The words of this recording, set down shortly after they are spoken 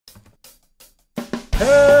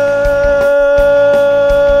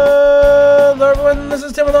Hello everyone, this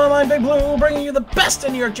is Tim with Online Big Blue, bringing you the best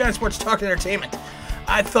in New York Giants sports talk and entertainment.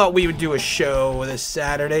 I thought we would do a show this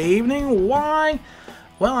Saturday evening. Why?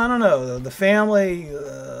 Well, I don't know. The family,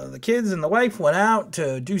 the kids and the wife went out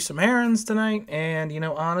to do some errands tonight, and,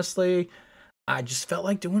 honestly, I just felt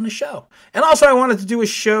like doing a show. And also, I wanted to do a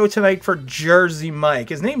show tonight for Jersey Mike.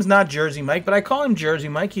 His name's not Jersey Mike, but I call him Jersey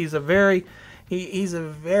Mike. He's a very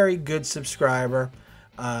good subscriber.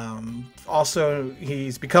 Also,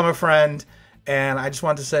 he's become a friend, and I just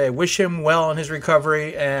want to say, wish him well in his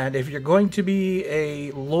recovery. And if you're going to be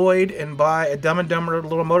a Lloyd and buy a Dumb and Dumber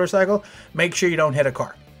little motorcycle, make sure you don't hit a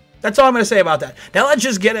car. That's all I'm going to say about that. Now let's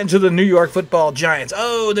just get into the New York Football Giants.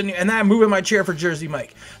 And I'm moving my chair for Jersey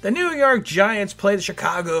Mike. The New York Giants play the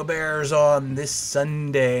Chicago Bears on this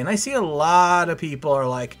Sunday, and I see a lot of people are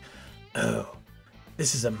like, "Oh,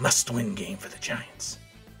 this is a must-win game for the Giants."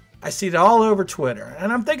 I see it all over Twitter,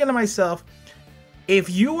 and I'm thinking to myself,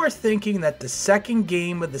 if you are thinking that the second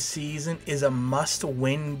game of the season is a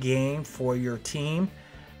must-win game for your team,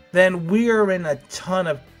 then we're in a ton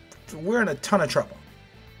of trouble.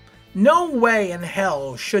 No way in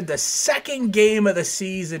hell should the second game of the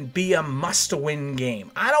season be a must-win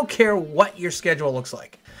game. I don't care what your schedule looks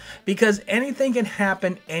like, because anything can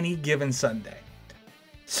happen any given Sunday.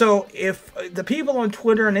 So if the people on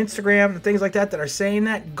Twitter and Instagram and things like that are saying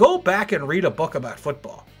that, go back and read a book about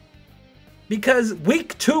football. Because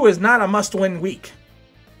week 2 is not a must-win week.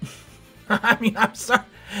 I mean, I'm sorry.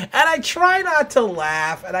 And I try not to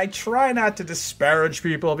laugh, and I try not to disparage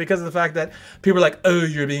people because of the fact that people are like, "Oh,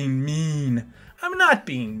 you're being mean." I'm not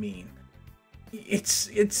being mean. It's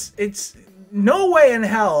no way in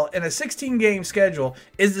hell in a 16-game schedule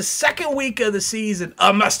is the second week of the season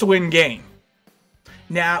a must-win game.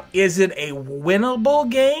 Now, is it a winnable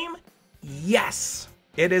game? Yes.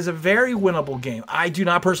 It is a very winnable game. I do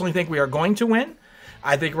not personally think we are going to win.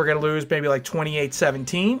 I think we're going to lose maybe like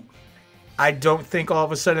 28-17. I don't think all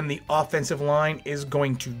of a sudden the offensive line is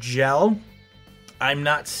going to gel. I'm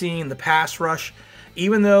not seeing the pass rush.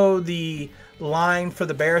 Even though the line for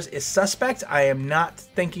the Bears is suspect, I am not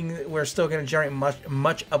thinking that we're still going to generate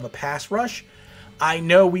much of a pass rush. I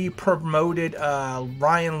know we promoted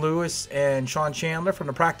Ryan Lewis and Sean Chandler from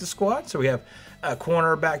the practice squad. So we have a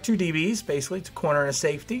cornerback, 2 DBs, basically, to corner and a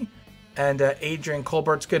safety. And Adrian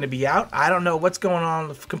Colbert's going to be out. I don't know what's going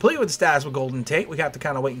on completely with the status with Golden Tate. We have to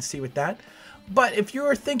kind of wait and see with that. But if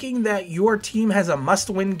you're thinking that your team has a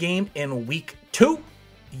must-win game in week 2,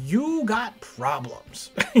 you got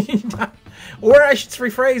problems. Or I should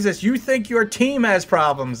rephrase this. You think your team has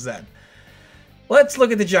problems then. Let's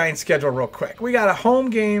look at the Giants' schedule real quick. We got a home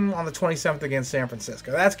game on the 27th against San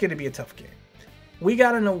Francisco. That's going to be a tough game. We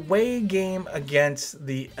got an away game against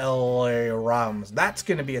the LA Rams. That's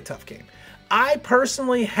going to be a tough game. I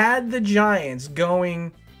personally had the Giants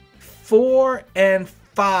going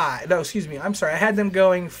 4-5. No, excuse me. I'm sorry. I had them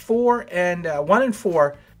going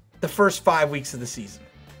 1-4 the first 5 weeks of the season.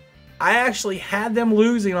 I actually had them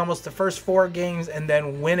losing almost the first 4 games and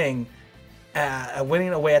then winning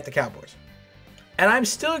away at the Cowboys. And I'm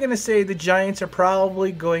still going to say the Giants are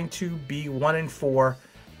probably going to be 1-4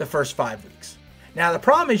 the first 5 weeks. Now, the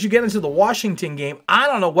problem is you get into the Washington game. I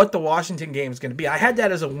don't know what the Washington game is going to be. I had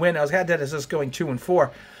that as a win. I had that as us going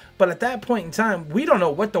 2-4. But at that point in time, we don't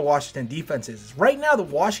know what the Washington defense is. Right now, the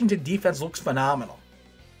Washington defense looks phenomenal.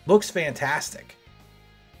 Looks fantastic.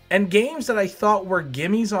 And games that I thought were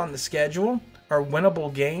gimmies on the schedule are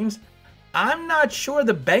winnable games. I'm not sure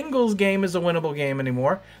the Bengals game is a winnable game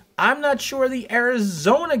anymore. I'm not sure the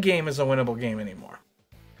Arizona game is a winnable game anymore.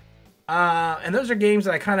 And those are games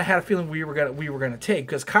that I kind of had a feeling we were gonna take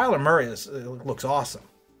because Kyler Murray looks awesome.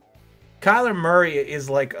 Kyler Murray is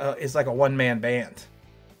like a one-man band,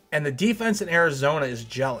 and the defense in Arizona is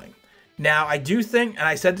gelling. Now I do think, and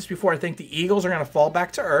I said this before, I think the Eagles are gonna fall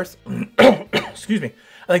back to earth. Excuse me.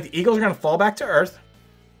 I think the Eagles are gonna fall back to earth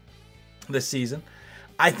this season.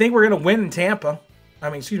 I think we're gonna win in Tampa.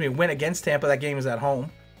 Win against Tampa. That game is at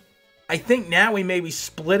home. I think now we may be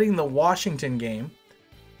splitting the Washington game.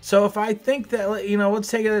 So if I think that, let's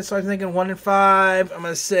take it. So I'm thinking 1-5. I'm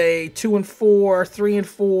going to say 2-4,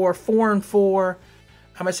 3-4, 4-4.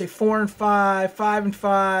 I'm going to say 4-5,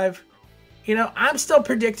 5-5. I'm still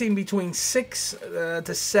predicting between 6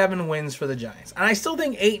 to 7 wins for the Giants. And I still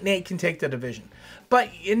think 8-8 can take the division. But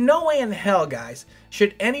in no way in hell, guys,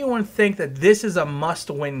 should anyone think that this is a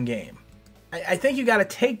must-win game. I think you got to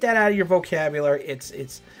take that out of your vocabulary.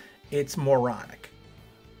 It's moronic.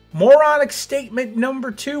 Moronic statement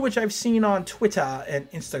number 2, which I've seen on Twitter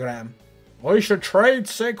and Instagram. We should trade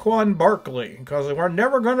Saquon Barkley because we're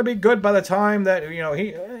never going to be good by the time that,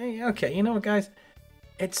 okay, you know what, guys?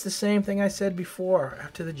 It's the same thing I said before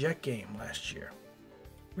after the Jet game last year.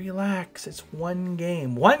 Relax. It's one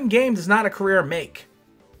game. One game does not a career make.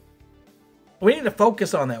 We need to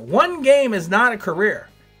focus on that. One game is not a career.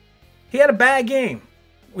 He had a bad game.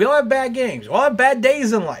 We all have bad games. We all have bad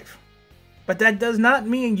days in life. But that does not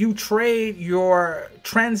mean you trade your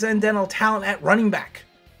transcendental talent at running back.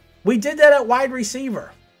 We did that at wide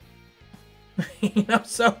receiver.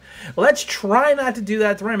 So let's try not to do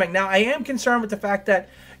that to running back. Now, I am concerned with the fact that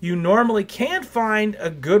you normally can find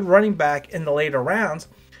a good running back in the later rounds.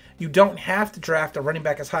 You don't have to draft a running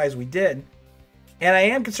back as high as we did. And I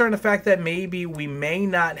am concerned with the fact that maybe we may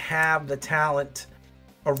not have the talent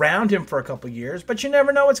around him for a couple years, but you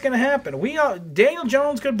never know what's going to happen. Daniel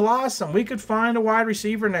Jones could blossom. We could find a wide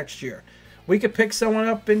receiver next year. We could pick someone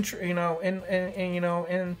up in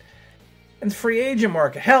the free agent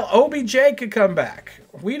market. Hell, OBJ could come back.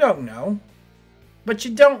 We don't know. But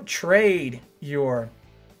you don't trade your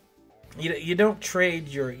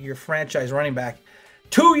franchise running back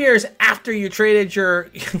 2 years after you traded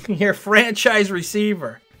your franchise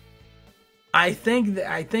receiver. I think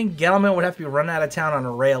Gettleman would have to be run out of town on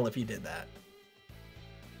a rail if you did that.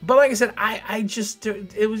 But like I said,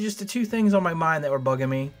 it was just the two things on my mind that were bugging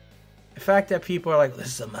me. The fact that people are like, this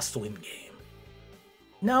is a must-win game.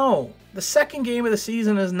 No, the second game of the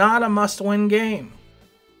season is not a must-win game.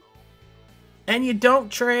 And you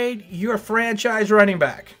don't trade your franchise running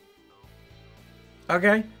back.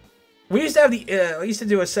 Okay? We used to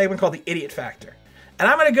do a segment called the Idiot Factor. And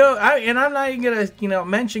I'm going to go, and I'm not even going to,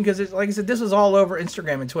 mention, because like I said, this was all over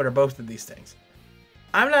Instagram and Twitter, both of these things.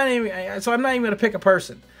 I'm not even going to pick a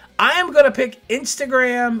person. I am going to pick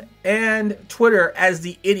Instagram and Twitter as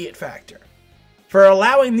the Idiot Factor for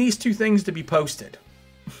allowing these two things to be posted.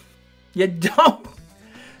 You don't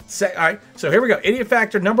say, all right, so here we go. Idiot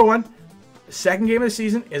Factor number 1, the second game of the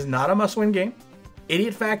season is not a must-win game.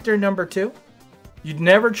 Idiot Factor number 2, you'd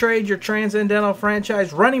never trade your transcendental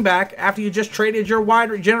franchise running back after you just traded your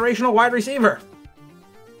generational wide receiver.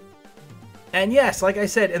 And yes, like I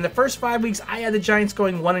said, in the first 5 weeks, I had the Giants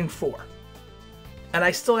going 1-4. And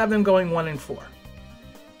I still have them going 1-4.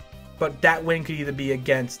 But that win could either be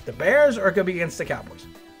against the Bears or it could be against the Cowboys.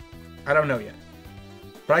 I don't know yet.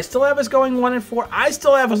 But I still have us going 1-4. I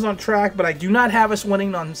still have us on track, but I do not have us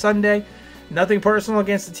winning on Sunday. Nothing personal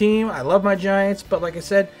against the team. I love my Giants, but like I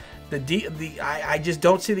said, I just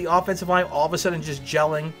don't see the offensive line all of a sudden just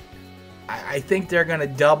gelling. I think they're going to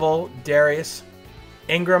double Darius.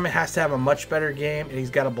 Ingram has to have a much better game, and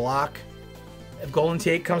he's got to block. If Golden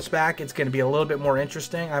Tate comes back, it's going to be a little bit more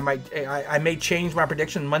interesting. I may change my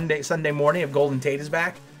prediction Sunday morning if Golden Tate is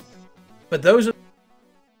back.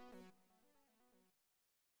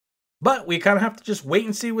 But we kind of have to just wait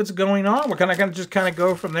and see what's going on. We're going to just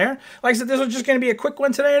go from there. Like I said, this was just going to be a quick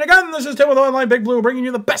one today. And again, this is Tim with Online Big Blue, bringing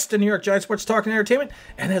you the best in New York Giants sports talk and entertainment.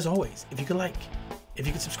 And as always, if you could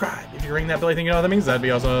subscribe, if you could ring that bell, you know what that means, that'd be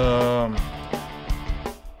awesome.